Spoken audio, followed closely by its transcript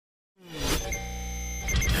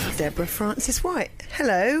Deborah Frances-White.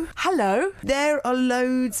 Hello. Hello. There are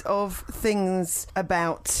loads of things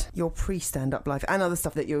about your pre-stand-up life and other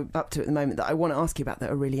stuff that you're up to at the moment that I want to ask you about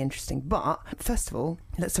that are really interesting. But first of all,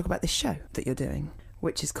 let's talk about this show that you're doing,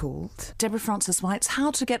 which is called... Deborah Frances-White's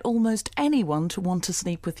How to Get Almost Anyone to Want to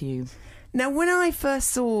Sleep With You. Now, when I first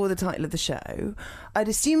saw the title of the show, I'd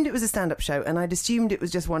assumed it was a stand-up show, and I'd assumed it was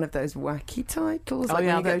just one of those wacky titles. Oh, like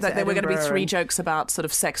yeah, there were going to be 3 jokes about sort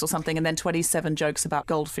of sex or something, and then 27 jokes about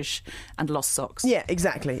goldfish and lost socks. Yeah,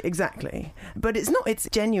 exactly. But it's not, it's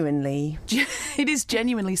genuinely... It is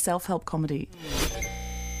genuinely self-help comedy.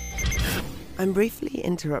 I'm briefly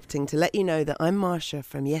interrupting to let you know that I'm Marsha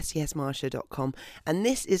from yesyesmarsha.com, and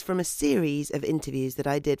this is from a series of interviews that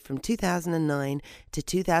I did from 2009 to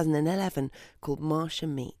 2011 called Marsha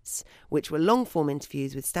Meets, which were long-form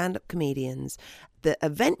interviews with stand-up comedians that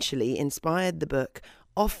eventually inspired the book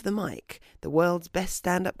Off the Mic, The World's Best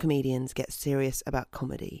Stand-Up Comedians Get Serious About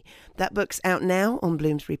Comedy. That book's out now on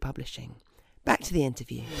Bloomsbury Publishing. Back to the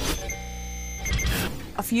interview.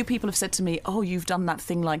 A few people have said to me, oh, you've done that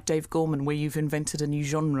thing like Dave Gorman where you've invented a new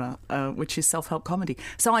genre, which is self-help comedy.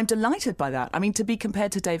 So I'm delighted by that. I mean, to be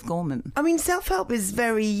compared to Dave Gorman. I mean, self-help is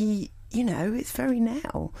very, it's very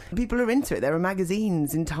now. People are into it. There are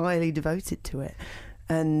magazines entirely devoted to it.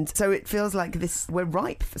 And so it feels like we're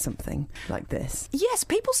ripe for something like this. Yes,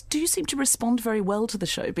 people do seem to respond very well to the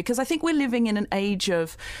show because I think we're living in an age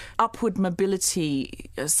of upward mobility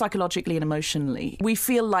psychologically and emotionally. We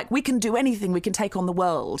feel like we can do anything, we can take on the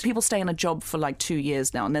world. People stay in a job for like 2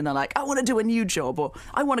 years now and then they're like, I want to do a new job or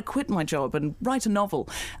I want to quit my job and write a novel.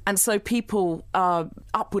 And so people are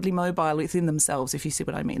upwardly mobile within themselves, if you see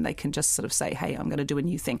what I mean. They can just sort of say, hey, I'm going to do a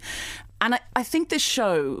new thing. And I think this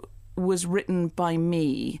show was written by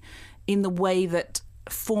me in the way that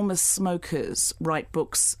former smokers write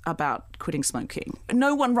books about quitting smoking.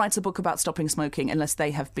 No one writes a book about stopping smoking unless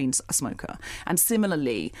they have been a smoker. And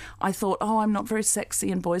similarly, I thought, I'm not very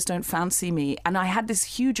sexy and boys don't fancy me. And I had this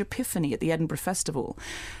huge epiphany at the Edinburgh Festival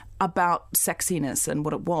about sexiness and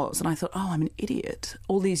what it was. And I thought, I'm an idiot.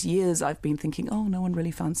 All these years I've been thinking, no one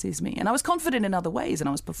really fancies me. And I was confident in other ways and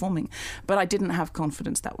I was performing, but I didn't have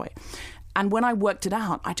confidence that way. And when I worked it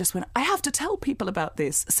out, I just went, I have to tell people about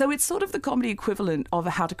this. So it's sort of the comedy equivalent of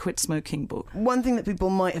a How to Quit Smoking book. One thing that people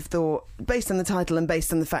might have thought, based on the title and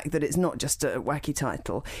based on the fact that it's not just a wacky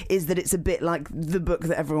title, is that it's a bit like the book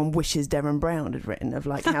that everyone wishes Derren Brown had written, of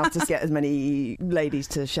like how to get as many ladies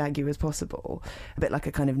to shag you as possible. A bit like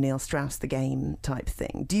a kind of Neil Strauss The Game type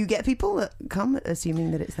thing. Do you get people that come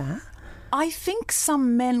assuming that it's that? I think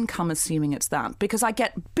some men come assuming it's that because I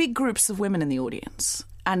get big groups of women in the audience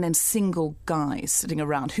and then single guys sitting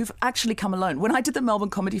around who've actually come alone. When I did the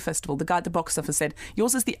Melbourne Comedy Festival, the guy at the box office said,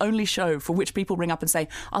 yours is the only show for which people ring up and say,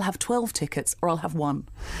 I'll have 12 tickets or I'll have 1.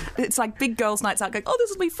 It's like big girls' nights out going,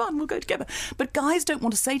 this will be fun, we'll go together. But guys don't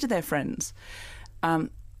want to say to their friends,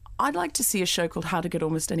 I'd like to see a show called How to Get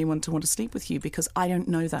Almost Anyone to Want to Sleep With You because I don't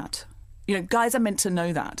know that. Guys are meant to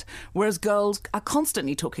know that, whereas girls are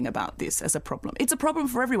constantly talking about this as a problem. It's a problem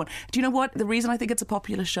for everyone. Do you know what? The reason I think it's a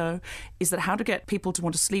popular show is that How to Get People to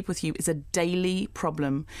Want to Sleep With You is a daily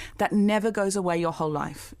problem that never goes away your whole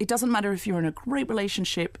life. It doesn't matter if you're in a great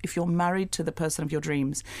relationship, if you're married to the person of your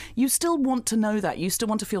dreams. You still want to know that. You still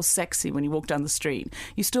want to feel sexy when you walk down the street.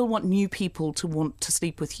 You still want new people to want to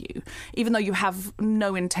sleep with you, even though you have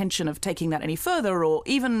no intention of taking that any further, or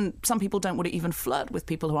even some people don't want to even flirt with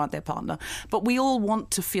people who aren't their partner. But we all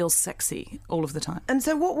want to feel sexy all of the time. And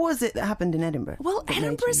so what was it that happened in Edinburgh? Well,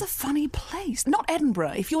 Edinburgh is a funny place. Not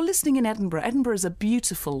Edinburgh. If you're listening in Edinburgh, Edinburgh is a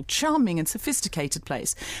beautiful, charming and sophisticated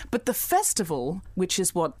place. But the festival, which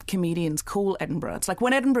is what comedians call Edinburgh, it's like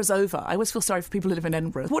when Edinburgh's over, I always feel sorry for people who live in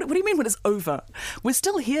Edinburgh. What do you mean when it's over? We're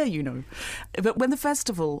still here, But when the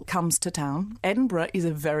festival comes to town, Edinburgh is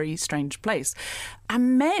a very strange place.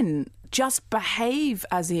 And men just behave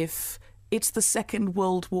as if it's the Second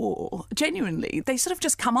World War. Genuinely. They sort of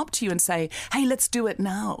just come up to you and say, hey, let's do it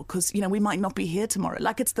now, because, we might not be here tomorrow.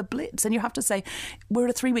 Like it's the Blitz. And you have to say, we're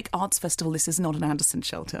at a 3-week arts festival. This is not an Anderson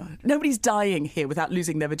shelter. Nobody's dying here without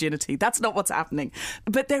losing their virginity. That's not what's happening.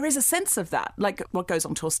 But there is a sense of that. Like what goes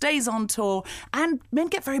on tour stays on tour. And men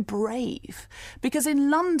get very brave. Because in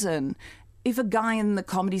London, if a guy in the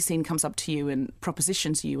comedy scene comes up to you and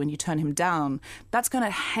propositions you and you turn him down, that's going to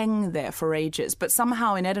hang there for ages. But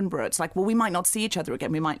somehow in Edinburgh, it's like, well, we might not see each other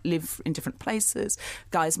again. We might live in different places.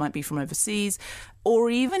 Guys might be from overseas. Or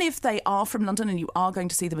even if they are from London and you are going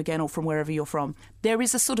to see them again or from wherever you're from, there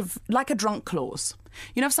is a sort of, like a drunk clause.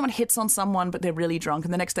 If someone hits on someone but they're really drunk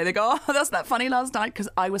and the next day they go, that's that funny last night because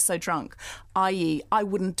I was so drunk. I.e., I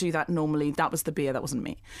wouldn't do that normally. That was the beer, that wasn't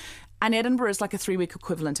me. And Edinburgh is like a 3-week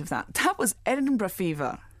equivalent of that. That was Edinburgh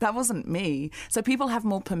fever. That wasn't me. So people have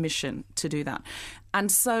more permission to do that.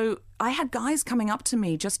 And so I had guys coming up to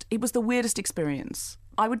me, it was the weirdest experience.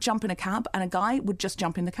 I would jump in a cab and a guy would just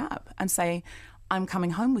jump in the cab and say, I'm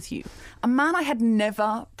coming home with you. A man I had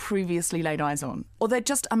never previously laid eyes on. Or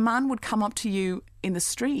a man would come up to you in the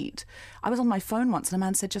street. I was on my phone once and a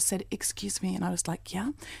man just said, excuse me. And I was like, yeah.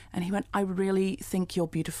 And he went, I really think you're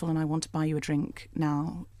beautiful and I want to buy you a drink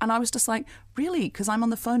now. And I was just like, really? Because I'm on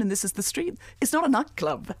the phone and this is the street. It's not a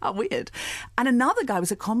nightclub. How weird. And another guy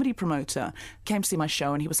was a comedy promoter, came to see my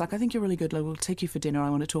show and he was like, I think you're really good. We'll take you for dinner. I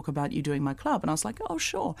want to talk about you doing my club. And I was like, oh,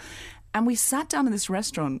 sure. And we sat down in this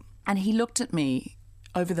restaurant and he looked at me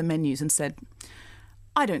over the menus and said,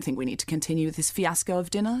 I don't think we need to continue with this fiasco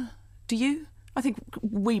of dinner. Do you? I think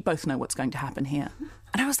we both know what's going to happen here.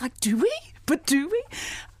 And I was like, do we? But do we?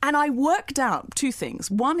 And I worked out 2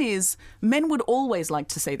 things. One is men would always like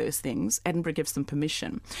to say those things. Edinburgh gives them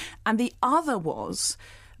permission. And the other was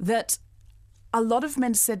that a lot of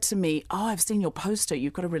men said to me, oh, I've seen your poster.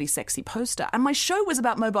 You've got a really sexy poster. And my show was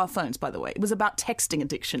about mobile phones, by the way. It was about texting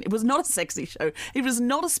addiction. It was not a sexy show. It was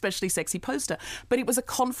not a especially sexy poster, but it was a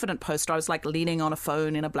confident poster. I was like leaning on a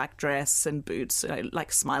phone in a black dress and boots,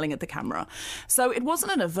 like smiling at the camera. So it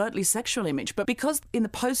wasn't an overtly sexual image, but because in the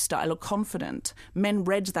poster I looked confident, men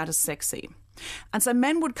read that as sexy. And so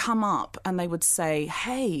men would come up and they would say,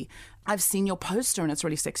 hey, I've seen your poster and it's a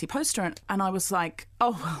really sexy poster. And I was like,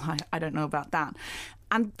 oh, well, I don't know about that.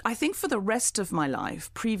 And I think for the rest of my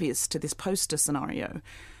life, previous to this poster scenario,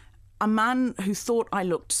 a man who thought I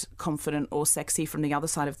looked confident or sexy from the other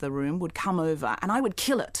side of the room would come over and I would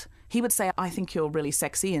kill it. He would say, I think you're really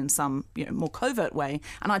sexy in some more covert way.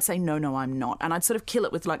 And I'd say, no, I'm not. And I'd sort of kill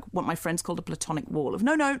it with like what my friends called a platonic wall of,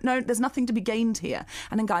 no, there's nothing to be gained here.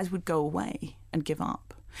 And then guys would go away and give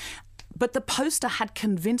up. But the poster had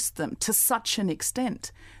convinced them to such an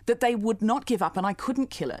extent that they would not give up and I couldn't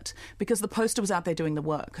kill it because the poster was out there doing the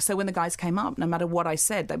work. So when the guys came up, no matter what I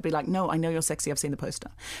said, they'd be like, no, I know you're sexy. I've seen the poster.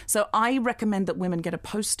 So I recommend that women get a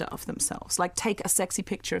poster of themselves, like take a sexy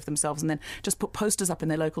picture of themselves and then just put posters up in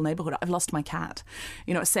their local neighborhood. I've lost my cat,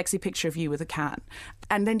 a sexy picture of you with a cat,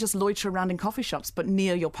 and then just loiter around in coffee shops, but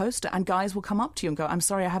near your poster. And guys will come up to you and go, I'm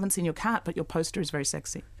sorry, I haven't seen your cat, but your poster is very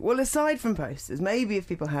sexy. Well, aside from posters, maybe if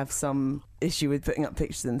people have some issue with putting up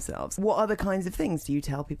pictures of themselves, what other kinds of things do you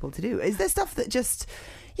tell people to do? Is there stuff that just,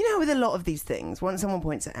 with a lot of these things, once someone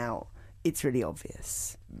points it out, it's really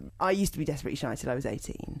obvious. I used to be desperately shy till I was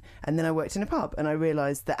 18, and then I worked in a pub and I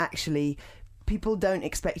realised that actually people don't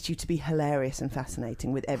expect you to be hilarious and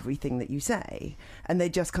fascinating with everything that you say, and they're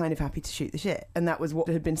just kind of happy to shoot the shit. And that was what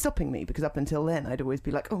had been stopping me, because up until then I'd always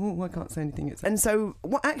be like, oh, I can't say anything. And so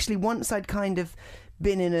once I'd kind of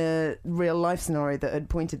been in a real life scenario that had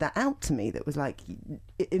pointed that out to me, that was like,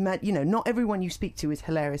 not everyone you speak to is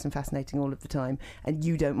hilarious and fascinating all of the time, and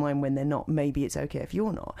you don't mind when they're not. Maybe it's okay if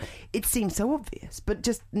you're not. It seemed so obvious, but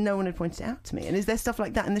just no one had pointed it out to me. And is there stuff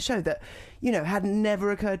like that in the show that had never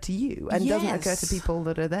occurred to you and doesn't occur to people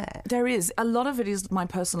that are there? There is. A lot of it is my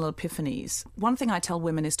personal epiphanies. One thing I tell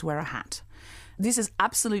women is to wear a hat. This is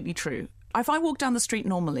absolutely true. If I walk down the street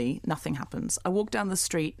normally, nothing happens. I walk down the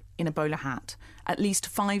street in a bowler hat. At least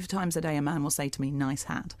 5 times a day a man will say to me, nice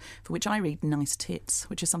hat, for which I read nice tits,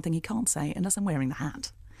 which is something he can't say unless I'm wearing the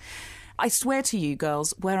hat. I swear to you,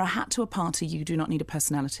 girls, wear a hat to a party, you do not need a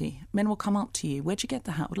personality. Men will come up to you. Where'd you get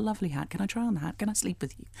the hat? What a lovely hat. Can I try on the hat? Can I sleep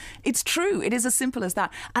with you? It's true. It is as simple as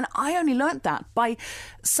that. And I only learnt that by,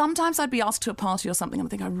 sometimes I'd be asked to a party or something and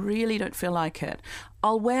I think I really don't feel like it.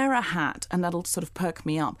 I'll wear a hat and that'll sort of perk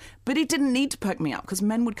me up. But it didn't need to perk me up because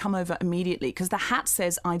men would come over immediately because the hat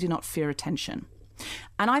says, I do not fear attention.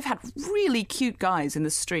 And I've had really cute guys in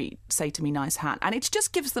the street say to me, nice hat. And it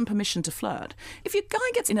just gives them permission to flirt. If your guy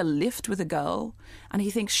gets in a lift with a girl and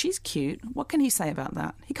he thinks she's cute, what can he say about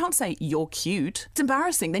that? He can't say, you're cute. It's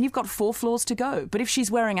embarrassing. Then you've got 4 floors to go. But if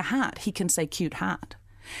she's wearing a hat, he can say, cute hat.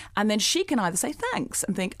 And then she can either say thanks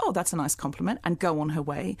and think, oh, that's a nice compliment, and go on her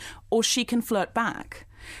way, or she can flirt back.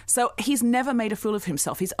 So he's never made a fool of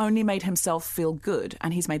himself. He's only made himself feel good,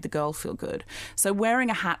 and he's made the girl feel good. So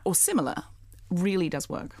wearing a hat or similar really does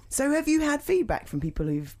work. So have you had feedback from people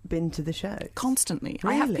who've been to the show? Constantly.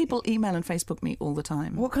 Really? I have people email and Facebook me all the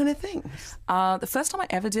time. What kind of things? The first time I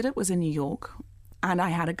ever did it was in New York, and I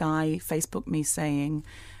had a guy Facebook me saying,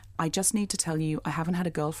 I just need to tell you, I haven't had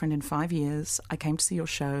a girlfriend in 5 years. I came to see your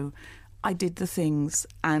show. I did the things,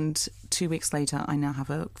 and 2 weeks later, I now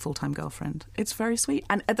have a full-time girlfriend. It's very sweet.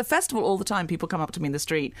 And at the festival all the time, people come up to me in the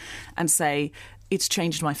street and say, it's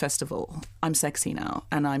changed my festival. I'm sexy now.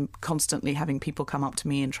 And I'm constantly having people come up to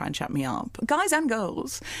me and try and chat me up, guys and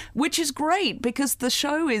girls, which is great because the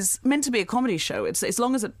show is meant to be a comedy show. It's as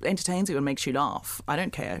long as it entertains you and makes you laugh. I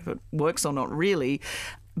don't care if it works or not really.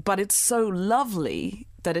 But it's so lovely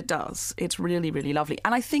that it does. It's really, really lovely.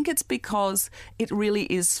 And I think it's because it really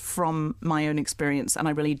is from my own experience and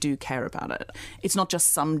I really do care about it. It's not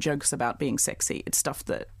just some jokes about being sexy. It's stuff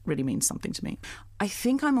that really means something to me. I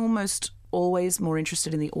think I'm almost always more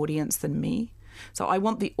interested in the audience than me. So I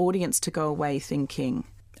want the audience to go away thinking,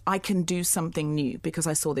 I can do something new because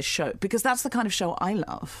I saw this show. Because that's the kind of show I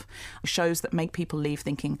love. Shows that make people leave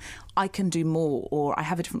thinking, I can do more or I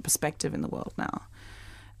have a different perspective in the world now.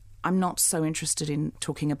 I'm not so interested in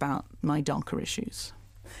talking about my darker issues.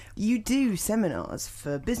 You do seminars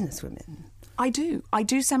for businesswomen. I do. I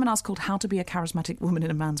do seminars called How to Be a Charismatic Woman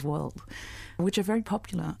in a Man's World, which are very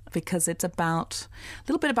popular because it's about a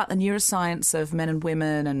little bit about the neuroscience of men and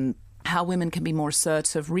women and how women can be more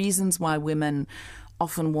assertive, reasons why women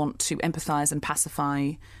often want to empathise and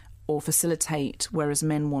pacify or facilitate, whereas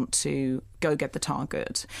men want to go get the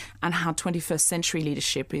target, and how 21st century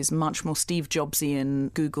leadership is much more Steve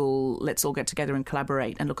Jobsian, Google, let's all get together and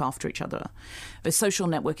collaborate and look after each other. But social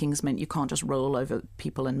networking has meant you can't just roll over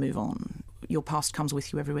people and move on. Your past comes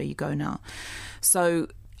with you everywhere you go now. So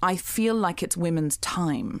I feel like it's women's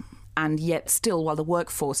time, and yet still, while the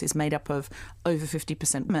workforce is made up of over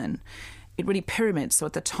 50% men, it really pyramids. So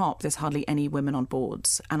at the top, there's hardly any women on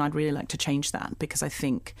boards. And I'd really like to change that because I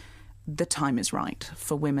think the time is right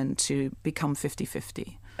for women to become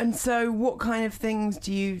 50-50. And so what kind of things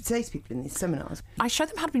do you say to people in these seminars? I show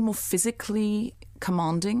them how to be more physically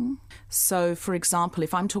commanding. So, for example,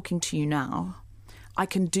 if I'm talking to you now, I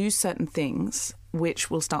can do certain things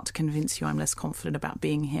which will start to convince you I'm less confident about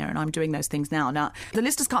being here, and I'm doing those things now. Now, the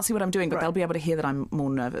listeners can't see what I'm doing, but they'll be able to hear that I'm more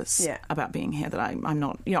nervous about being here, that I'm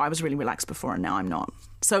not, I was really relaxed before and now I'm not.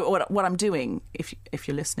 So what I'm doing, if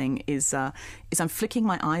you're listening, is I'm flicking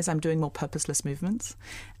my eyes, I'm doing more purposeless movements,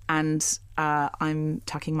 and I'm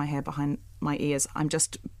tucking my hair behind my ears. I'm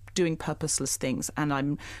just doing purposeless things, and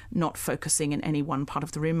I'm not focusing in any one part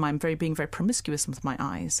of the room. I'm being very promiscuous with my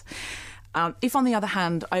eyes. If, on the other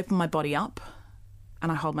hand, I open my body up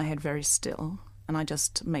and I hold my head very still and I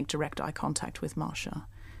just make direct eye contact with Marsha,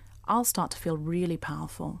 I'll start to feel really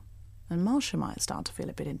powerful. And Marsha might start to feel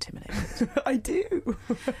a bit intimidated. I do.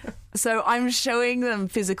 So I'm showing them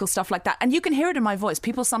physical stuff like that. And you can hear it in my voice.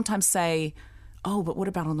 People sometimes say, oh, but what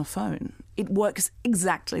about on the phone? It works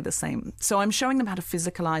exactly the same. So I'm showing them how to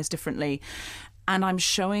physicalize differently. And I'm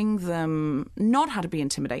showing them not how to be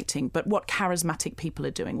intimidating, but what charismatic people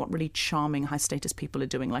are doing, what really charming, high-status people are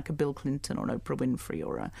doing, like a Bill Clinton or an Oprah Winfrey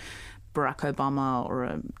or a Barack Obama or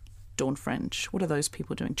a Dawn French. What are those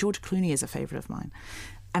people doing? George Clooney is a favourite of mine.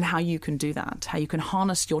 And how you can do that, how you can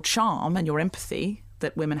harness your charm and your empathy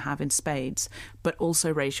that women have in spades, but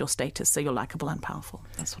also raise your status so you're likeable and powerful.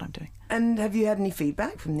 That's what I'm doing. And have you had any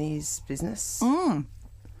feedback from these business?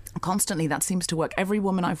 Constantly, that seems to work. Every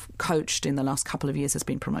woman I've coached in the last couple of years has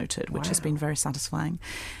been promoted, which has been very satisfying.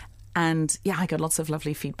 And yeah, I get lots of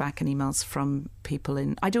lovely feedback and emails from people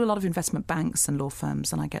I do a lot of investment banks and law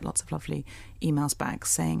firms, and I get lots of lovely emails back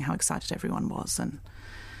saying how excited everyone was and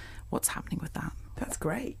what's happening with that. That's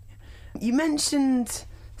great. You mentioned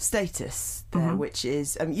status there, which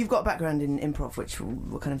is you've got a background in improv, which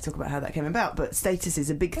we'll kind of talk about how that came about, but status is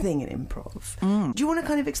a big thing in improv. Do you want to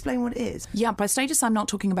kind of explain what it is? Yeah, by status I'm not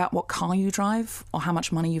talking about what car you drive or how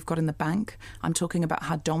much money you've got in the bank. I'm talking about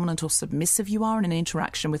how dominant or submissive you are in an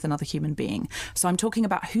interaction with another human being. So I'm talking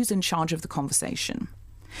about who's in charge of the conversation.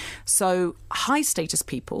 So high status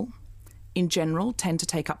people in general tend to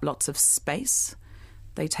take up lots of space.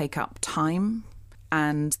 They take up time,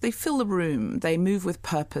 and they fill the room. They move with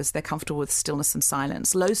purpose. They're comfortable with stillness and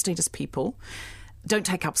silence. Low-status people don't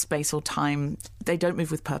take up space or time. They don't move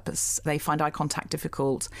with purpose. They find eye contact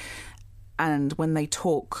difficult. And when they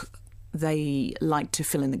talk, they like to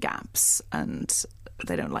fill in the gaps, and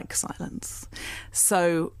they don't like silence.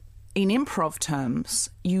 So in improv terms,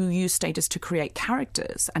 you use status to create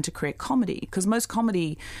characters and to create comedy. Because most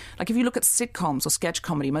comedy, like if you look at sitcoms or sketch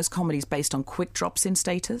comedy, most comedy is based on quick drops in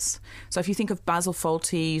status. So if you think of Basil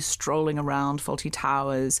Fawlty strolling around Fawlty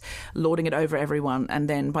Towers, lording it over everyone, and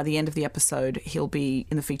then by the end of the episode, he'll be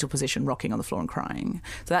in the fetal position, rocking on the floor and crying.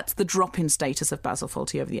 So that's the drop-in status of Basil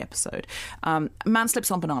Fawlty over the episode. A man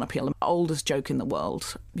slips on a banana peel, the oldest joke in the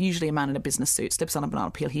world. Usually a man in a business suit slips on a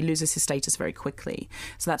banana peel. He loses his status very quickly.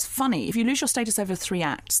 So that's funny. If you lose your status over 3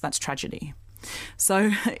 acts, that's tragedy.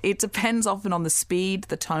 So it depends often on the speed,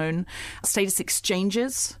 the tone. Status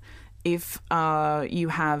exchanges, if you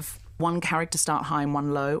have one character start high and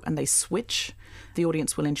one low and they switch, the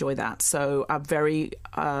audience will enjoy that. So a very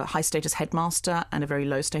high-status headmaster and a very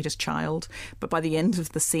low-status child. But by the end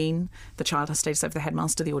of the scene, the child has status over the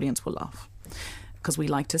headmaster, the audience will laugh. Because we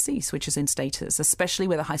like to see switches in status, especially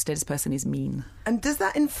where the high-status person is mean. And does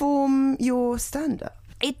that inform your stand-up?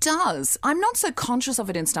 It does. I'm not so conscious of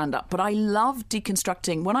it in stand-up, but I love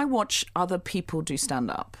deconstructing. When I watch other people do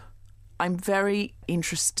stand-up, I'm very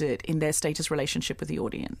interested in their status relationship with the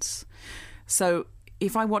audience. So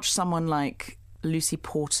if I watch someone like Lucy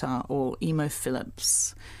Porter or Emo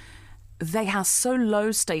Phillips, they have so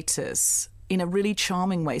low status in a really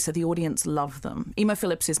charming way, so the audience love them. Emo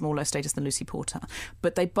Phillips is more low status than Lucy Porter,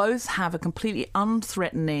 but they both have a completely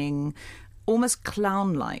unthreatening, almost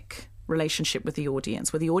clown-like relationship with the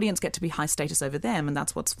audience, where the audience get to be high status over them, and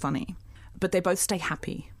that's what's funny. But they both stay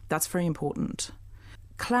happy. That's very important.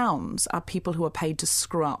 Clowns are people who are paid to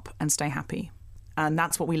screw up and stay happy. And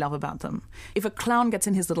that's what we love about them. If a clown gets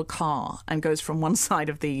in his little car and goes from one side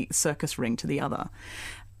of the circus ring to the other,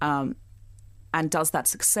 and does that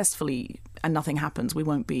successfully and nothing happens, we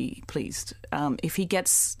won't be pleased. If he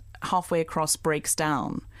gets halfway across, breaks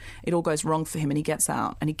down, it all goes wrong for him and he gets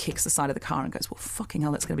out and he kicks the side of the car and goes, well, fucking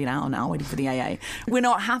hell, that's going to be an hour now waiting for the AA. We're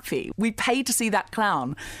not happy. We paid to see that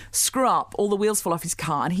clown screw up, all the wheels fall off his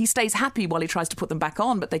car, and he stays happy while he tries to put them back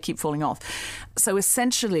on, but they keep falling off. So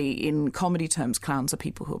essentially, in comedy terms, clowns are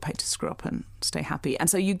people who are paid to screw up and stay happy. And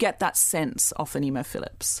so you get that sense of an Emo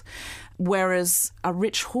Phillips. Whereas a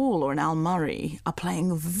Rich Hall or an Al Murray are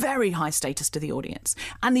playing very high status to the audience.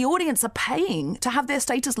 And the audience are paying to have their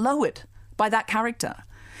status lowered by that character.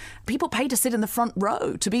 People pay to sit in the front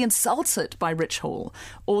row, to be insulted by Rich Hall,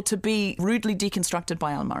 or to be rudely deconstructed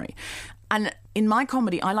by Al Murray. And in my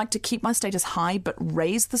comedy, I like to keep my status high, but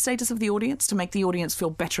raise the status of the audience to make the audience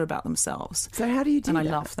feel better about themselves. So how do you do that? And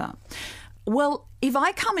I love that. Well, if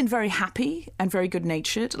I come in very happy and very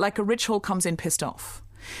good-natured, like a Rich Hall comes in pissed off,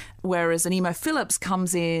 whereas an Emo Phillips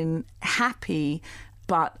comes in happy,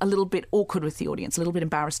 but a little bit awkward with the audience, a little bit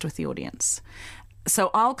embarrassed with the audience.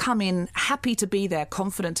 So I'll come in happy to be there,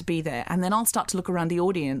 confident to be there, and then I'll start to look around the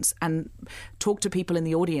audience and talk to people in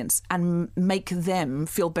the audience and make them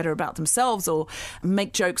feel better about themselves, or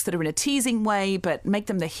make jokes that are in a teasing way, but make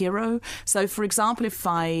them the hero. So, for example, if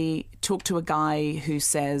I talk to a guy who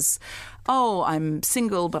says, oh, I'm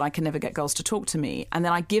single, but I can never get girls to talk to me. And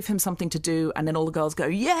then I give him something to do, and then all the girls go,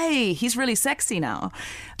 yay, he's really sexy now.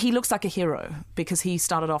 He looks like a hero because he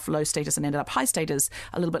started off low status and ended up high status,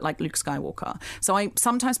 a little bit like Luke Skywalker. So I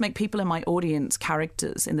sometimes make people in my audience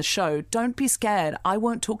characters in the show. Don't be scared. I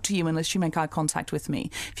won't talk to you unless you make eye contact with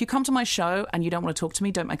me. If you come to my show and you don't want to talk to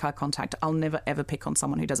me, don't make eye contact. I'll never, ever pick on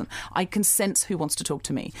someone who doesn't. I can sense who wants to talk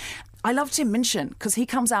to me. I love Tim Minchin because he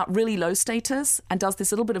comes out really low status and does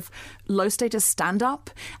this little bit of low status stand-up,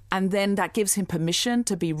 and then that gives him permission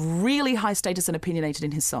to be really high status and opinionated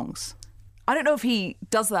in his songs. I don't know if he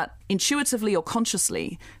does that intuitively or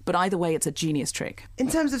consciously, but either way, it's a genius trick. In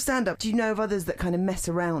terms of stand-up, do you know of others that kind of mess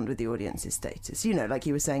around with the audience's status? You know, like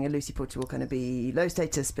you were saying, a Lucy Porter will kind of be low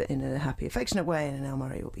status, but in a happy, affectionate way, and an Al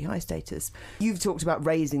Murray will be high status. You've talked about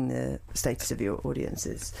raising the status of your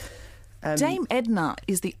audiences. Dame Edna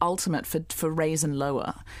is the ultimate for raise and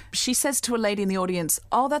lower. She says to a lady in the audience,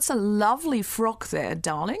 oh, that's a lovely frock there,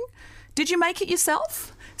 darling. Did you make it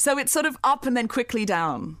yourself? So it's sort of up and then quickly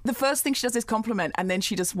down. The first thing she does is compliment, and then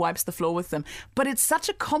she just wipes the floor with them. But it's such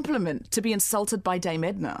a compliment to be insulted by Dame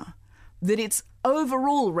Edna that it's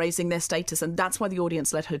overall raising their status, and that's why the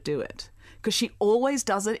audience let her do it. Because she always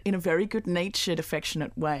does it in a very good-natured,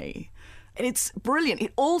 affectionate way. And it's brilliant.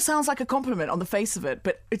 It all sounds like a compliment on the face of it,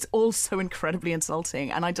 but it's also incredibly insulting.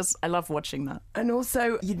 And I love watching that. And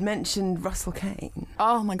also, you'd mentioned Russell Kane.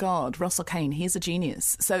 Oh, my God. Russell Kane. He's a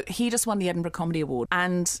genius. So he just won the Edinburgh Comedy Award.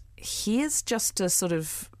 And he is just a sort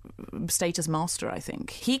of status master, I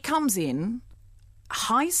think. He comes in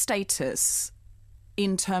high status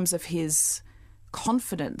in terms of his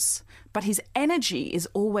confidence, but his energy is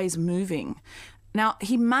always moving. Now,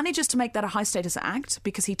 he manages to make that a high-status act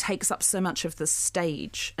because he takes up so much of the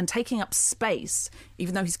stage, and taking up space,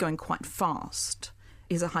 even though he's going quite fast,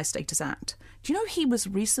 is a high-status act. Do you know he was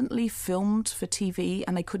recently filmed for TV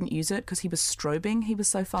and they couldn't use it because he was strobing? He was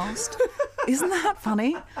so fast. Isn't that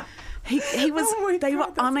funny? He was. Oh they God,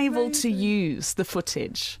 were unable amazing. to use the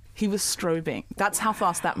footage. He was strobing. That's how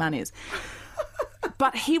fast that man is.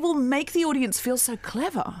 But he will make the audience feel so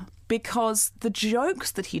clever because the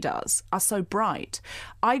jokes that he does are so bright.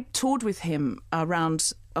 I toured with him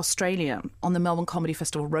around Australia on the Melbourne Comedy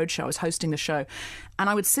Festival Roadshow. I was hosting the show, and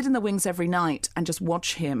I would sit in the wings every night and just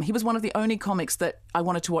watch him. He was one of the only comics that I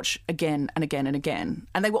wanted to watch again and again and again.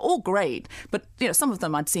 And they were all great, but some of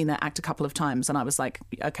them I'd seen their act a couple of times, and I was like,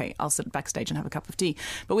 okay, I'll sit backstage and have a cup of tea.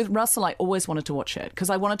 But with Russell, I always wanted to watch it because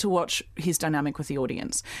I wanted to watch his dynamic with the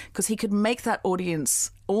audience, because he could make that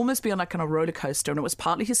audience almost be on like on a roller coaster, and it was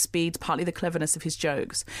partly his speed, partly the cleverness of his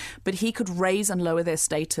jokes, but he could raise and lower their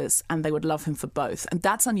status and they would love him for both, and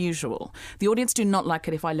that's unusual. The audience do not like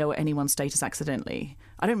it if I lower anyone's status accidentally.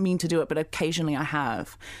 I don't mean to do it, but occasionally I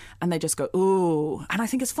have, and they just go, ooh. And I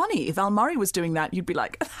think it's funny. If Al Murray was doing that, you'd be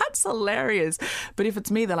like, that's hilarious. But if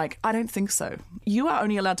it's me, they're like, I don't think so. You are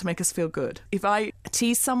only allowed to make us feel good. If I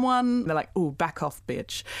tease someone, they're like, ooh, back off,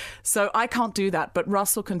 bitch. So I can't do that, but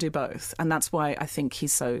Russell can do both, and that's why I think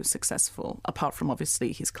he's so successful, apart from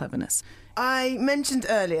obviously his cleverness. I mentioned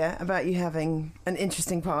earlier about you having an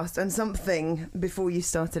interesting past, and something before you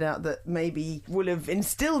started out that maybe would have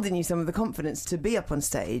instilled in you some of the confidence to be up on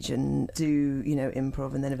stage and do,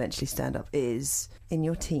 improv and then eventually stand up is in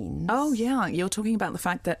your teens. Oh, yeah. You're talking about the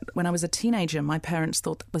fact that when I was a teenager, my parents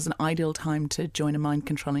thought that was an ideal time to join a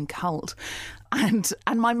mind-controlling cult. And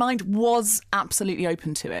my mind was absolutely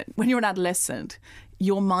open to it. When you're an adolescent,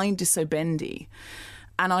 your mind is so bendy.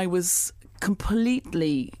 And I was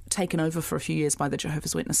completely taken over for a few years by the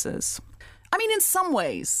Jehovah's Witnesses. I mean, in some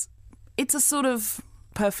ways, it's a sort of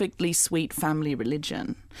perfectly sweet family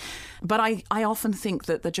religion. But I often think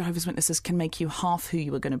that the Jehovah's Witnesses can make you half who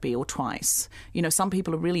you were going to be, or twice. Some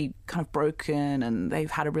people are really kind of broken and they've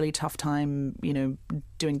had a really tough time,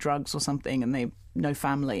 doing drugs or something, and they've no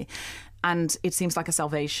family. And it seems like a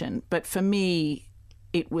salvation. But for me,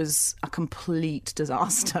 it was a complete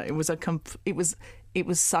disaster. It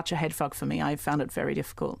was such a headfuck for me. I found it very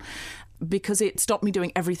difficult because it stopped me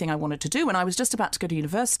doing everything I wanted to do. And I was just about to go to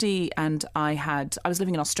university, and I was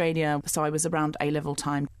living in Australia, so I was around A-level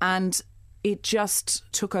time. And it just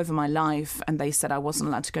took over my life, and they said I wasn't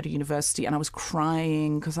allowed to go to university, and I was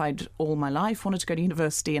crying because I'd all my life wanted to go to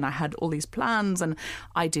university, and I had all these plans, and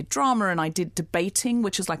I did drama and I did debating,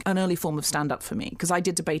 which is like an early form of stand-up for me, because I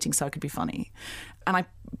did debating so I could be funny. And I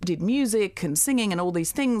did music and singing and all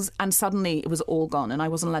these things, and suddenly it was all gone, and I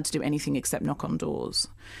wasn't allowed to do anything except knock on doors.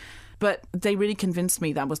 But they really convinced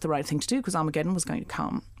me that was the right thing to do because Armageddon was going to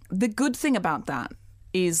come. The good thing about that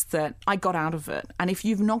is that I got out of it. And if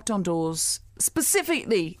you've knocked on doors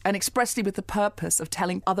specifically and expressly with the purpose of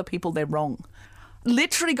telling other people they're wrong,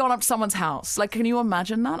 literally gone up to someone's house. Like, can you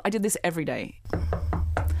imagine that? I did this every day.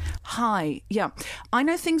 Hi. Yeah. I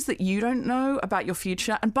know things that you don't know about your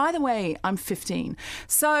future. And by the way, I'm 15.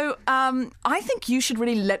 So I think you should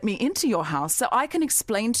really let me into your house so I can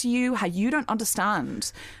explain to you how you don't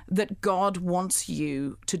understand that God wants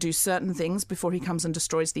you to do certain things before he comes and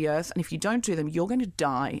destroys the earth. And if you don't do them, you're going to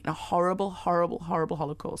die in a horrible, horrible, horrible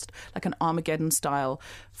Holocaust, like an Armageddon-style,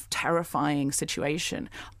 terrifying situation.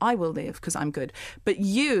 I will live because I'm good. But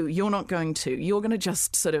you're not going to. You're going to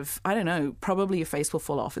just sort of, I don't know, probably your face will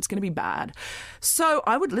fall off. It's going to be bad. So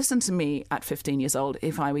I would listen to me at 15 years old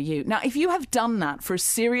if I were you. Now, if you have done that for a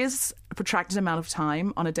serious, protracted amount of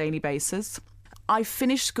time on a daily basis, I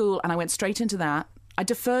finished school and I went straight into that. I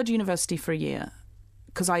deferred university for a year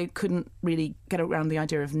because I couldn't really get around the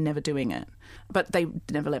idea of never doing it. But they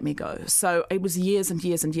never let me go. So it was years and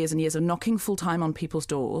years and years and years of knocking full-time on people's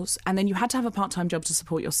doors. And then you had to have a part-time job to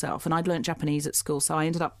support yourself. And I'd learnt Japanese at school, so I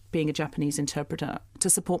ended up being a Japanese interpreter to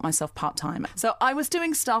support myself part-time. So I was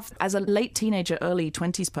doing stuff as a late teenager, early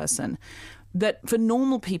 20s person that for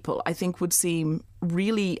normal people I think would seem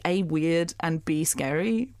really A, weird, and B,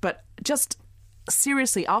 scary. But just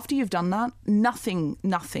seriously, after you've done that, nothing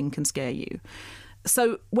can scare you.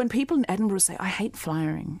 So when people in Edinburgh say, I hate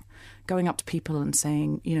flyering, going up to people and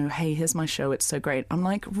saying, hey, here's my show, it's so great. I'm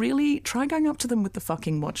like, really? Try going up to them with the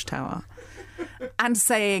fucking Watchtower and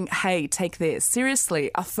saying, hey, take this.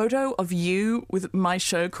 Seriously, a photo of you with my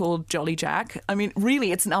show called Jolly Jack. I mean,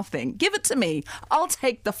 really, it's nothing. Give it to me. I'll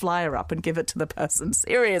take the flyer up and give it to the person.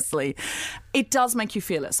 Seriously. It does make you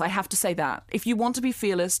fearless. I have to say that. If you want to be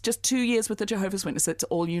fearless, just 2 years with the Jehovah's Witnesses, it's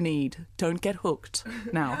all you need. Don't get hooked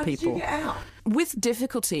now, How people. Did you get out? With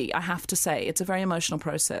difficulty, I have to say, it's a very emotional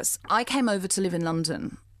process. I came over to live in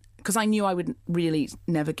London because I knew I would really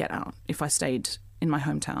never get out if I stayed in my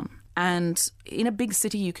hometown. And in a big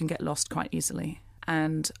city, you can get lost quite easily.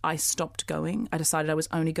 And I stopped going. I decided I was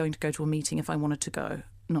only going to go to a meeting if I wanted to go,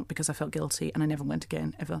 not because I felt guilty, and I never went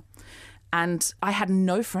again, ever. And I had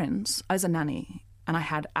no friends. I was a nanny, and I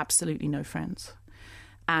had absolutely no friends.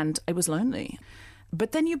 And I was lonely.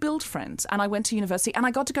 But then you build friends. And I went to university, and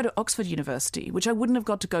I got to go to Oxford University, which I wouldn't have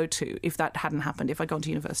got to go to if that hadn't happened, if I'd gone to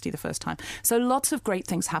university the first time. So lots of great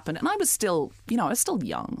things happened. And I was still, I was still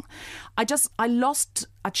young. I lost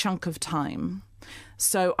a chunk of time.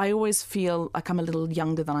 So I always feel like I'm a little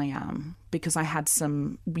younger than I am because I had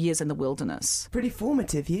some years in the wilderness. Pretty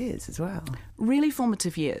formative years as well. Really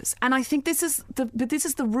formative years. And I think this is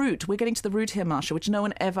the root. We're getting to the root here, Marsha, which no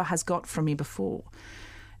one ever has got from me before.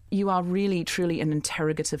 You are really, truly an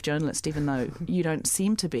interrogative journalist, even though you don't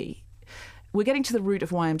seem to be. We're getting to the root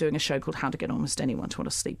of why I'm doing a show called How to Get Almost Anyone to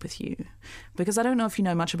Want to Sleep With You. Because I don't know if you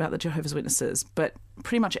know much about the Jehovah's Witnesses, but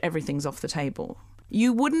pretty much everything's off the table.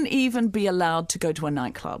 You wouldn't even be allowed to go to a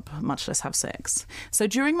nightclub, much less have sex. So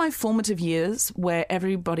during my formative years, where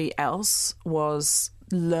everybody else was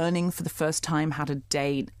learning for the first time how to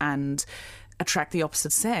date and attract the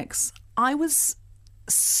opposite sex, I was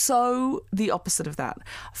so the opposite of that.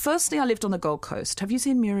 Firstly, I lived on the Gold Coast. Have you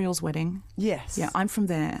seen Muriel's Wedding? Yes. Yeah, I'm from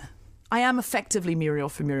there. I am effectively Muriel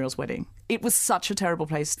for Muriel's Wedding. It was such a terrible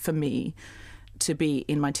place for me to be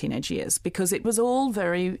in my teenage years because it was all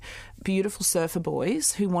very beautiful surfer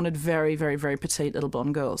boys who wanted very, very, very petite little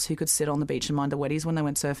blonde girls who could sit on the beach and mind their weddies when they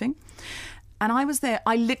went surfing. And I was there.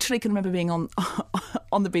 I literally can remember being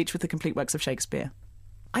on the beach with the complete works of Shakespeare.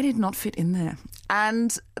 I did not fit in there.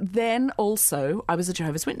 And then also I was a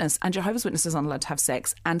Jehovah's Witness, and Jehovah's Witnesses aren't allowed to have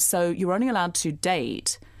sex. And so you're only allowed to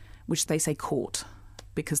date, which they say court,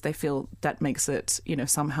 because they feel that makes it,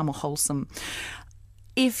 somehow more wholesome,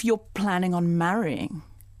 if you're planning on marrying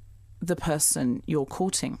the person you're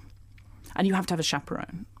courting. And you have to have a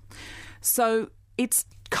chaperone. So it's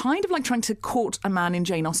kind of like trying to court a man in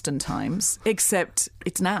Jane Austen times, except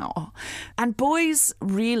it's now. And boys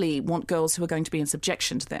really want girls who are going to be in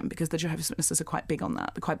subjection to them because the Jehovah's Witnesses are quite big on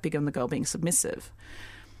that. They're quite big on the girl being submissive.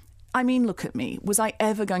 I mean, look at me. Was I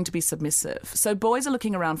ever going to be submissive? So boys are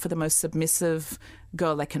looking around for the most submissive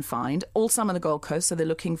girl they can find. All some on the Gold Coast, so they're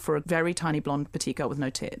looking for a very tiny blonde petite girl with no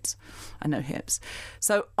tits and no hips.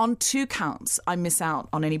 So on 2 counts, I miss out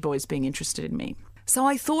on any boys being interested in me. So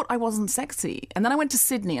I thought I wasn't sexy. And then I went to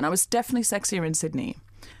Sydney, and I was definitely sexier in Sydney.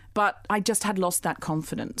 But I just had lost that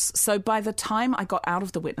confidence. So by the time I got out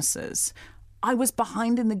of the Witnesses, I was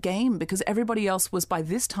behind in the game because everybody else was by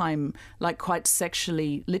this time like quite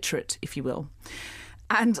sexually literate, if you will.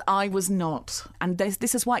 And I was not. And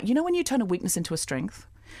this is why, when you turn a weakness into a strength?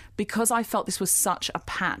 Because I felt this was such a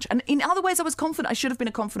patch. And in other ways, I was confident. I should have been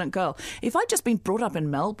a confident girl. If I'd just been brought up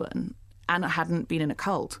in Melbourne and I hadn't been in a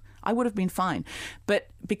cult, I would have been fine. But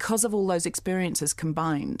because of all those experiences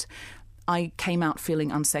combined, I came out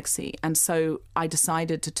feeling unsexy. And so I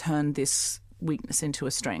decided to turn this weakness into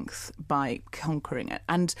a strength by conquering it.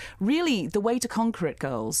 And really, the way to conquer it,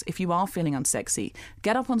 girls, if you are feeling unsexy,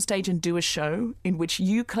 get up on stage and do a show in which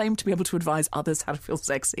you claim to be able to advise others how to feel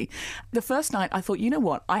sexy. The first night, I thought, you know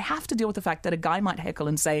what? I have to deal with the fact that a guy might heckle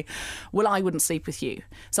and say, well, I wouldn't sleep with you.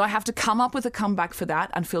 So I have to come up with a comeback for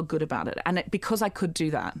that and feel good about it. And because I could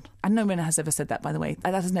do that, and no one has ever said that, by the way,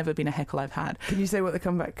 that has never been a heckle I've had. Can you say what the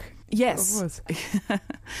comeback was?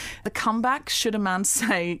 The comeback, should a man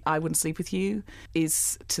say, I wouldn't sleep with you,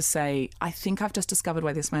 is to say, I think I've just discovered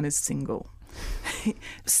why this man is single.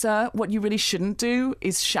 Sir, what you really shouldn't do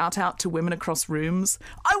is shout out to women across rooms,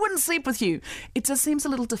 I wouldn't sleep with you. It just seems a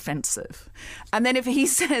little defensive. And then if he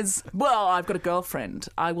says, well, I've got a girlfriend,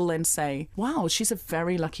 I will then say, wow, she's a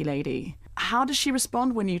very lucky lady. How does she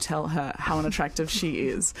respond when you tell her how unattractive she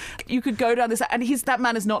is? You could go down this, and that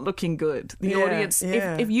man is not looking good. The audience,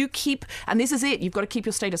 if you keep, and this is it, you've got to keep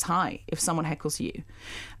your status high if someone heckles you.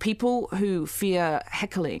 People who fear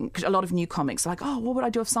heckling, a lot of new comics are like, oh, what would I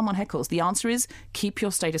do if someone heckles? The answer is keep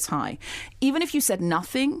your status high. Even if you said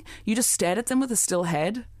nothing, you just stared at them with a still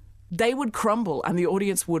head, they would crumble and the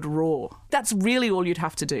audience would roar. That's really all you'd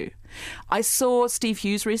have to do. I saw Steve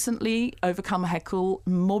Hughes recently overcome a heckle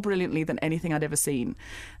more brilliantly than anything I'd ever seen.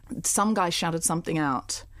 Some guy shouted something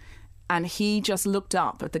out and he just looked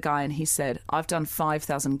up at the guy and he said, I've done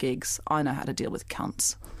 5,000 gigs. I know how to deal with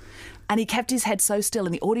cunts. And he kept his head so still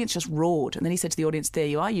and the audience just roared. And then he said to the audience, there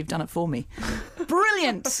you are, you've done it for me.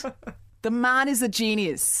 Brilliant. The man is a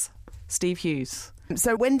genius. Steve Hughes.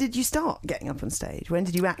 So when did you start getting up on stage? When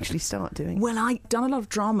did you actually start doing it? Well, I'd done a lot of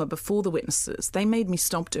drama before The Witnesses. They made me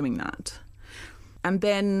stop doing that. And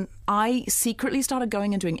then I secretly started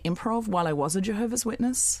going and doing improv while I was a Jehovah's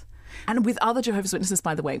Witness. And with other Jehovah's Witnesses,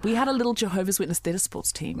 by the way. We had a little Jehovah's Witness theatre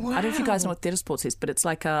sports team. Wow. I don't know if you guys know what theatre sports is, but it's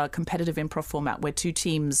like a competitive improv format where two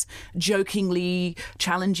teams jokingly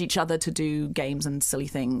challenge each other to do games and silly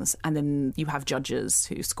things. And then you have judges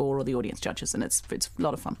who score, or the audience judges, and it's a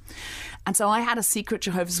lot of fun. And so I had a secret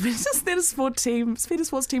Jehovah's Witness theatre sports team.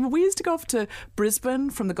 And we used to go off to Brisbane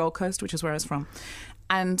from the Gold Coast, which is where I was from,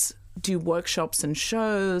 and do workshops and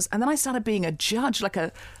shows. And then I started being a judge,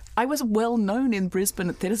 I was well known in Brisbane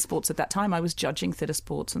at theatre sports at that time. I was judging theatre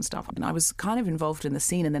sports and stuff. And I was kind of involved in the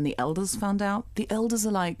scene. And then the elders found out. The elders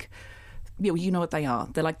are like, you know what they are.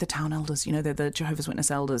 They're like the town elders. You know, they're the Jehovah's Witness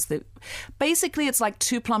elders. Basically, it's like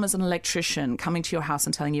two plumbers and an electrician coming to your house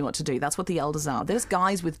and telling you what to do. That's what the elders are. There's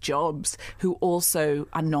guys with jobs who also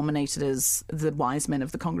are nominated as the wise men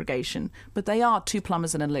of the congregation. But they are two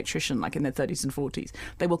plumbers and an electrician, like in their 30s and 40s.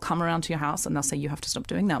 They will come around to your house and they'll say, you have to stop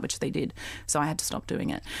doing that, which they did. So I had to stop doing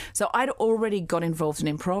it. So I'd already got involved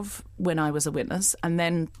in improv when I was a witness. And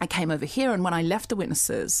then I came over here. And when I left the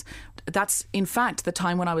Witnesses, that's, in fact, the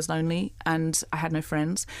time when I was lonely and I had no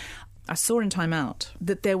friends. I saw in Time Out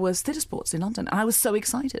that there was theatre sports in London, and I was so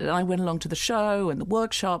excited. And I went along to the show and the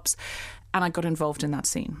workshops, and I got involved in that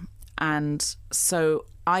scene. And so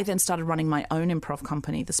I then started running my own improv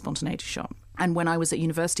company, The Spontaneity Shop. And when I was at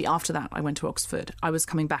university after that, I went to Oxford. I was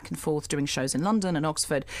coming back and forth doing shows in London and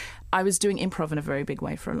Oxford. I was doing improv in a very big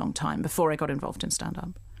way for a long time before I got involved in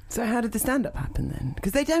stand-up. So how did the stand-up happen then?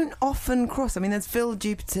 Because they don't often cross. I mean, there's Phil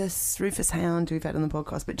Jupitus, Rufus Hound, who we've had on the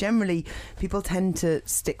podcast, but generally people tend to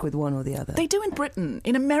stick with one or the other. They do in Britain.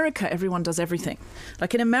 In America, everyone does everything.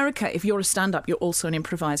 Like in America, if you're a stand-up, you're also an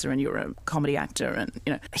improviser and you're a comedy actor. And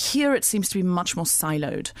you know, here it seems to be much more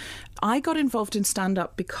siloed. I got involved in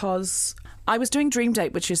stand-up because I was doing Dream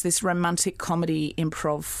Date, which is this romantic comedy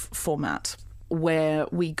improv format, where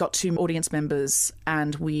we got two audience members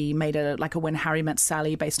and we made a When Harry Met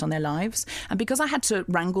Sally based on their lives. And because I had to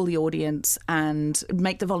wrangle the audience and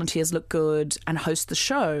make the volunteers look good and host the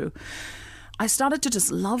show, I started to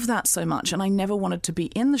just love that so much. And I never wanted to be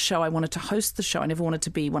in the show. I wanted to host the show. I never wanted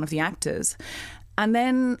to be one of the actors. And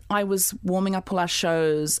then I was warming up all our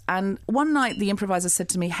shows. And one night the improviser said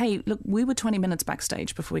to me, hey, look, we were 20 minutes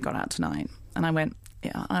backstage before we got out tonight. And I went,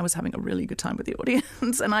 yeah, I was having a really good time with the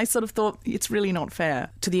audience. And I sort of thought it's really not fair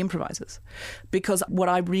to the improvisers, because what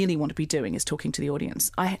I really want to be doing is talking to the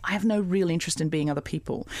audience. I have no real interest in being other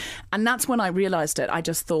people. And that's when I realised it. I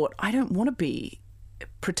just thought, I don't want to be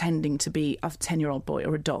pretending to be a 10-year-old boy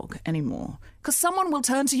or a dog anymore. Because someone will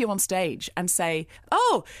turn to you on stage and say,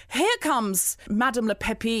 oh, here comes Madame Le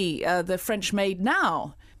Pepi, the French maid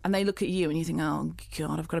now. And they look at you and you think, oh,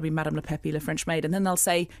 God, I've got to be Madame Le Pepi, the French maid. And then they'll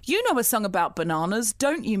say, you know a song about bananas,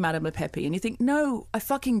 don't you, Madame Le Pepi? And you think, no, I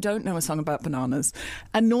fucking don't know a song about bananas.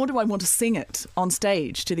 And nor do I want to sing it on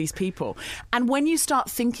stage to these people. And when you start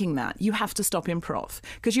thinking that, you have to stop improv,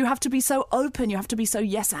 because you have to be so open. You have to be so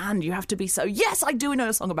yes and. You have to be so, yes, I do know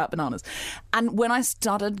a song about bananas. And when I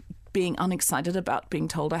started being unexcited about being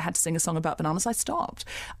told I had to sing a song about bananas, I stopped.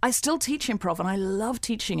 I still teach improv and I love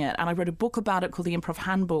teaching it. And I wrote a book about it called The Improv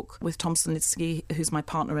Handbook with Tom Selitsky, who's my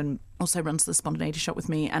partner and also runs the Spontaneity Shop with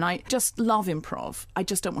me. And I just love improv. I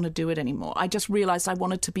just don't want to do it anymore. I just realised I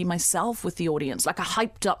wanted to be myself with the audience. Like a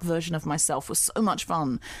hyped up version of myself was so much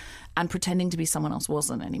fun. And pretending to be someone else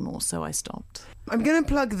wasn't anymore, so I stopped. I'm going to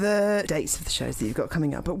plug the dates of the shows that you've got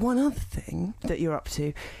coming up. But one other thing that you're up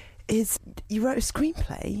to is you wrote a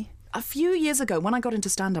screenplay. A few years ago, when I got into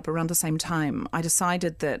stand-up around the same time, I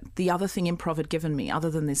decided that the other thing improv had given me, other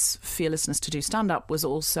than this fearlessness to do stand-up, was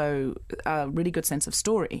also a really good sense of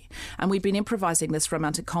story. And we'd been improvising this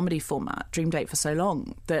romantic comedy format, Dream Date, for so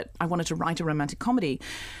long that I wanted to write a romantic comedy.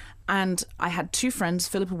 And I had two friends,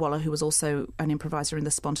 Philippa Waller, who was also an improviser in the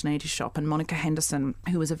Spontaneity Shop, and Monica Henderson,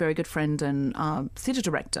 who was a very good friend and theatre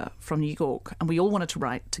director from New York. And we all wanted to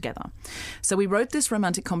write together. So we wrote this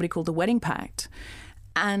romantic comedy called The Wedding Pact.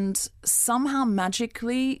 And somehow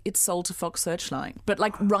magically it sold to Fox Searchlight, but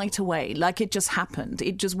like right away, like it just happened.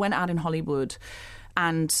 It just went out in Hollywood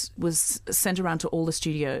and was sent around to all the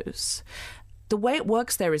studios. The way it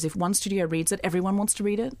works there is if one studio reads it, everyone wants to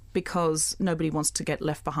read it because nobody wants to get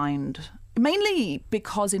left behind. Mainly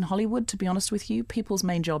because in Hollywood, to be honest with you, people's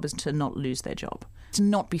main job is to not lose their job, to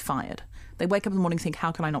not be fired. They wake up in the morning and think,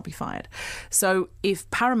 how can I not be fired? So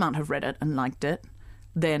if Paramount have read it and liked it,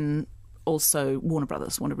 then also Warner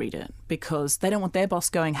Brothers want to read it because they don't want their boss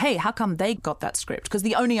going, hey, how come they got that script? Because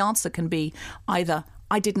the only answer can be either,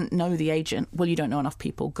 I didn't know the agent, well, you don't know enough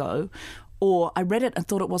people, go, Or I read it and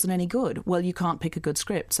thought it wasn't any good. Well, you can't pick a good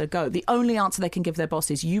script, so go. The only answer they can give their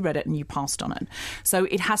boss is you read it and you passed on it. So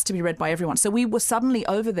it has to be read by everyone. So we were suddenly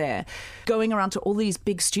over there going around to all these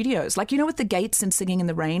big studios. Like, you know, with the gates in Singing in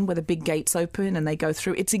the Rain, where the big gates open and they go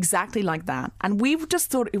through? It's exactly like that. And we just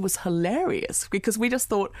thought it was hilarious because we just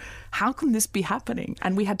thought, how can this be happening?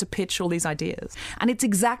 And we had to pitch all these ideas. And it's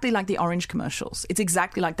exactly like the Orange commercials. It's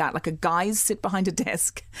exactly like that. Like, a guys sit behind a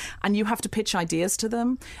desk and you have to pitch ideas to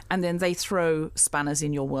them, and then they throw spanners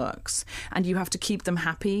in your works, and you have to keep them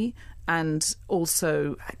happy and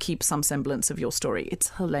also keep some semblance of your story. It's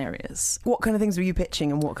hilarious. What kind of things were you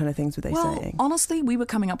pitching and what kind of things were they saying? Honestly, we were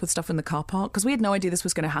coming up with stuff in the car park because we had no idea this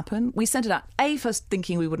was going to happen. We sent it out, A, first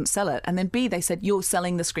thinking we wouldn't sell it, and then B, they said, you're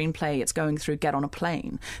selling the screenplay, it's going through, get on a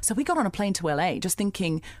plane. So we got on a plane to LA just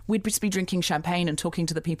thinking we'd just be drinking champagne and talking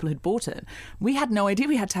to the people who'd bought it. We had no idea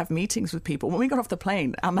we had to have meetings with people. When we got off the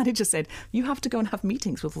plane, our manager said, you have to go and have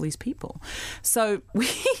meetings with all these people. So we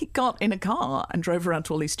got in a car and drove around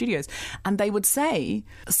to all these studios. And they would say,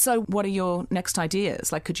 so what are your next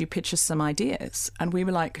ideas? Like, could you pitch us some ideas? And we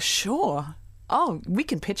were like, sure. Oh, we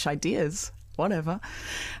can pitch ideas, whatever.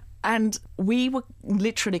 And we were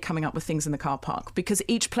literally coming up with things in the car park because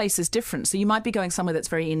each place is different. So you might be going somewhere that's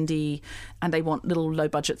very indie and they want little low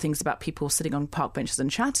budget things about people sitting on park benches and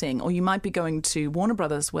chatting. Or you might be going to Warner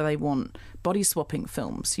Brothers where they want body swapping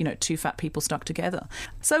films, you know, two fat people stuck together.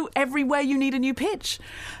 So everywhere you need a new pitch.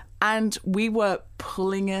 And we were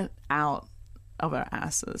pulling it out of our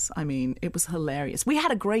asses. I mean, it was hilarious. We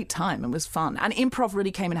had a great time. It was fun. And improv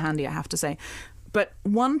really came in handy, I have to say. But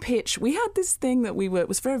one pitch, we had this thing that it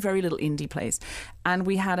was very, very little indie place. And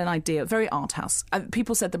we had an idea, very art house.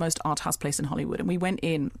 People said the most art house place in Hollywood. And we went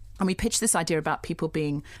in and we pitched this idea about people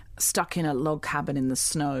being stuck in a log cabin in the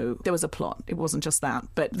snow. There was a plot. It wasn't just that.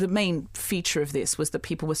 But the main feature of this was that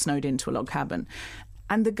people were snowed into a log cabin.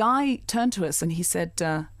 And the guy turned to us and he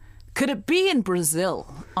said, could it be in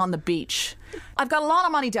Brazil on the beach? I've got a lot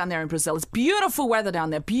of money down there in Brazil. It's beautiful weather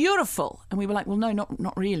down there, beautiful. And we were like, well, no,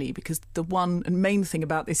 not really, because the one and main thing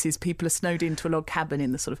about this is people are snowed into a log cabin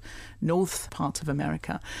in the sort of north part of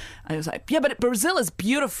America. And it was like, yeah, but Brazil is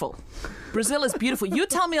beautiful. Brazil is beautiful. You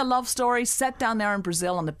tell me a love story set down there in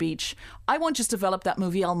Brazil on the beach. I won't just develop that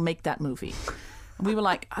movie. I'll make that movie. We were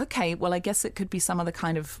like, okay, well, I guess it could be some other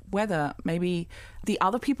kind of weather. Maybe the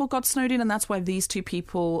other people got snowed in and that's why these two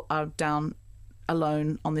people are down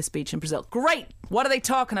alone on this beach in Brazil. Great! What are they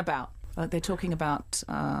talking about? They're talking about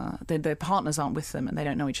their partners aren't with them and they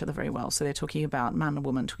don't know each other very well. So they're talking about man and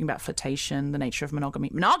woman, talking about flirtation, the nature of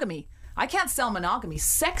monogamy. Monogamy! I can't sell monogamy.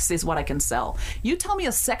 Sex is what I can sell. You tell me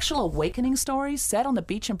a sexual awakening story set on the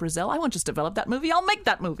beach in Brazil. I won't just develop that movie. I'll make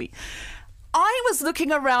that movie. I was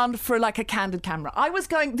looking around for like a candid camera. I was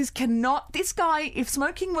going, this guy, if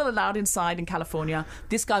smoking were allowed inside in California,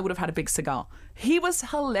 this guy would have had a big cigar. He was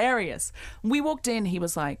hilarious. We walked in, he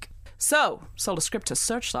was like, so, sold a script to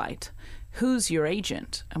Searchlight. Who's your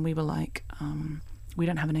agent? And we were like, we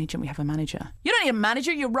don't have an agent, we have a manager. You don't need a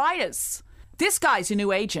manager, you're writers. This guy's your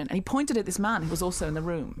new agent. And he pointed at this man who was also in the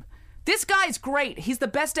room. This guy's great. He's the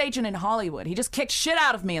best agent in Hollywood. He just kicked shit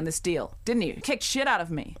out of me on this deal, didn't you? He kicked shit out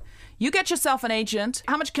of me. You get yourself an agent.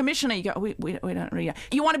 How much commission are you got? We don't really.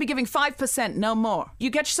 You want to be giving 5%, no more. You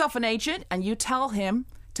get yourself an agent and you tell him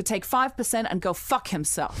to take 5% and go fuck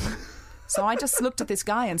himself. So I just looked at this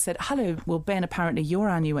guy and said, hello, well, Ben, apparently you're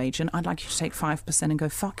our new agent. I'd like you to take 5% and go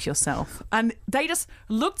fuck yourself. And they just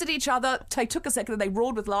looked at each other. They took a second and they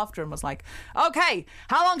roared with laughter and was like, okay,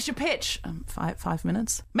 how long's your pitch? 5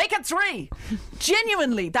 minutes. Make it 3.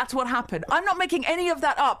 Genuinely, that's what happened. I'm not making any of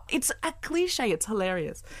that up. It's a cliche. It's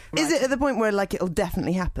hilarious. Is it at the point where like it'll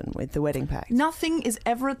definitely happen with The Wedding Pact? Nothing is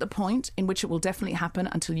ever at the point in which it will definitely happen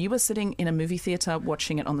until you are sitting in a movie theatre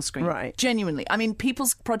watching it on the screen. Right. Genuinely. I mean,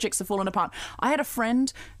 people's projects have fallen apart. I had a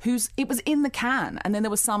friend it was in the can and then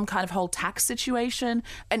there was some kind of whole tax situation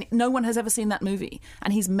and no one has ever seen that movie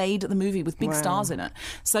and he's made the movie with big stars in it.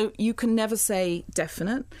 So you can never say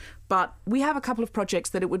definite, but we have a couple of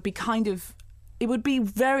projects that it would be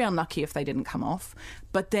very unlucky if they didn't come off,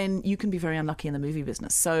 but then you can be very unlucky in the movie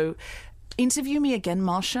business. So interview me again,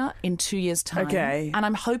 Marsha, in 2 years' time. Okay. And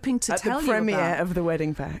I'm hoping to tell you at the premiere of The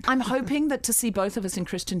Wedding Pact. I'm hoping that to see both of us in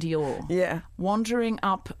Christian Dior. Yeah. Wandering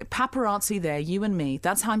up, paparazzi there, you and me.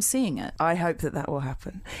 That's how I'm seeing it. I hope that will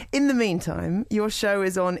happen. In the meantime, your show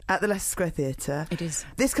is on at the Leicester Square Theatre. It is.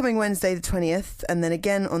 This coming Wednesday, the 20th, and then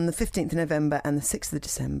again on the 15th of November and the 6th of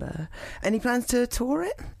December. Any plans to tour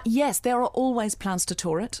it? Yes, there are always plans to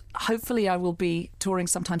tour it. Hopefully I will be touring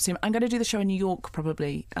sometime soon. I'm going to do the show in New York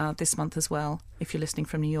probably this month as well, if you're listening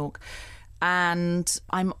from New York. And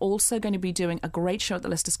I'm also going to be doing a great show at the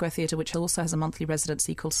Leicester Square Theatre, which also has a monthly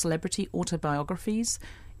residency called Celebrity Autobiographies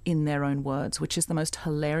in Their Own Words, which is the most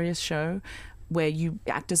hilarious show where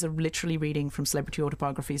actors are literally reading from celebrity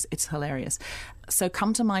autobiographies. It's hilarious. So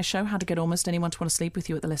come to my show, How to Get Almost Anyone to Want to Sleep With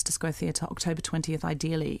You, at the Leicester Square Theatre, October 20th,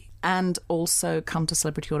 ideally. And also come to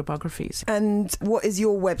Celebrity Autobiographies. And what is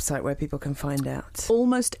your website where people can find out?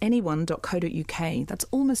 Almostanyone.co.uk. That's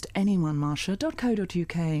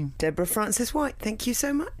almostanyone.co.uk. Deborah Frances-White, thank you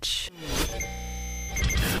so much.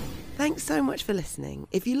 Thanks so much for listening.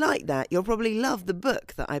 If you like that, you'll probably love the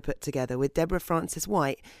book that I put together with Deborah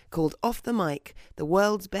Frances-White called Off the Mic, The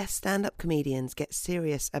World's Best Stand-Up Comedians Get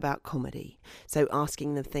Serious About Comedy. So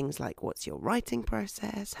asking them things like, what's your writing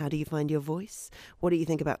process? How do you find your voice? What do you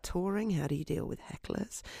think about touring? How do you deal with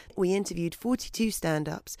hecklers? We interviewed 42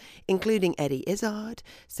 stand-ups, including Eddie Izzard,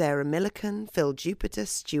 Sarah Millican, Phil Jupiter,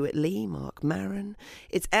 Stuart Lee, Mark Maron.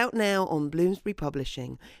 It's out now on Bloomsbury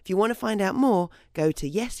Publishing. If you want to find out more, go to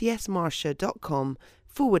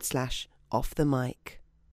yesyesmarsha.com/off the mic.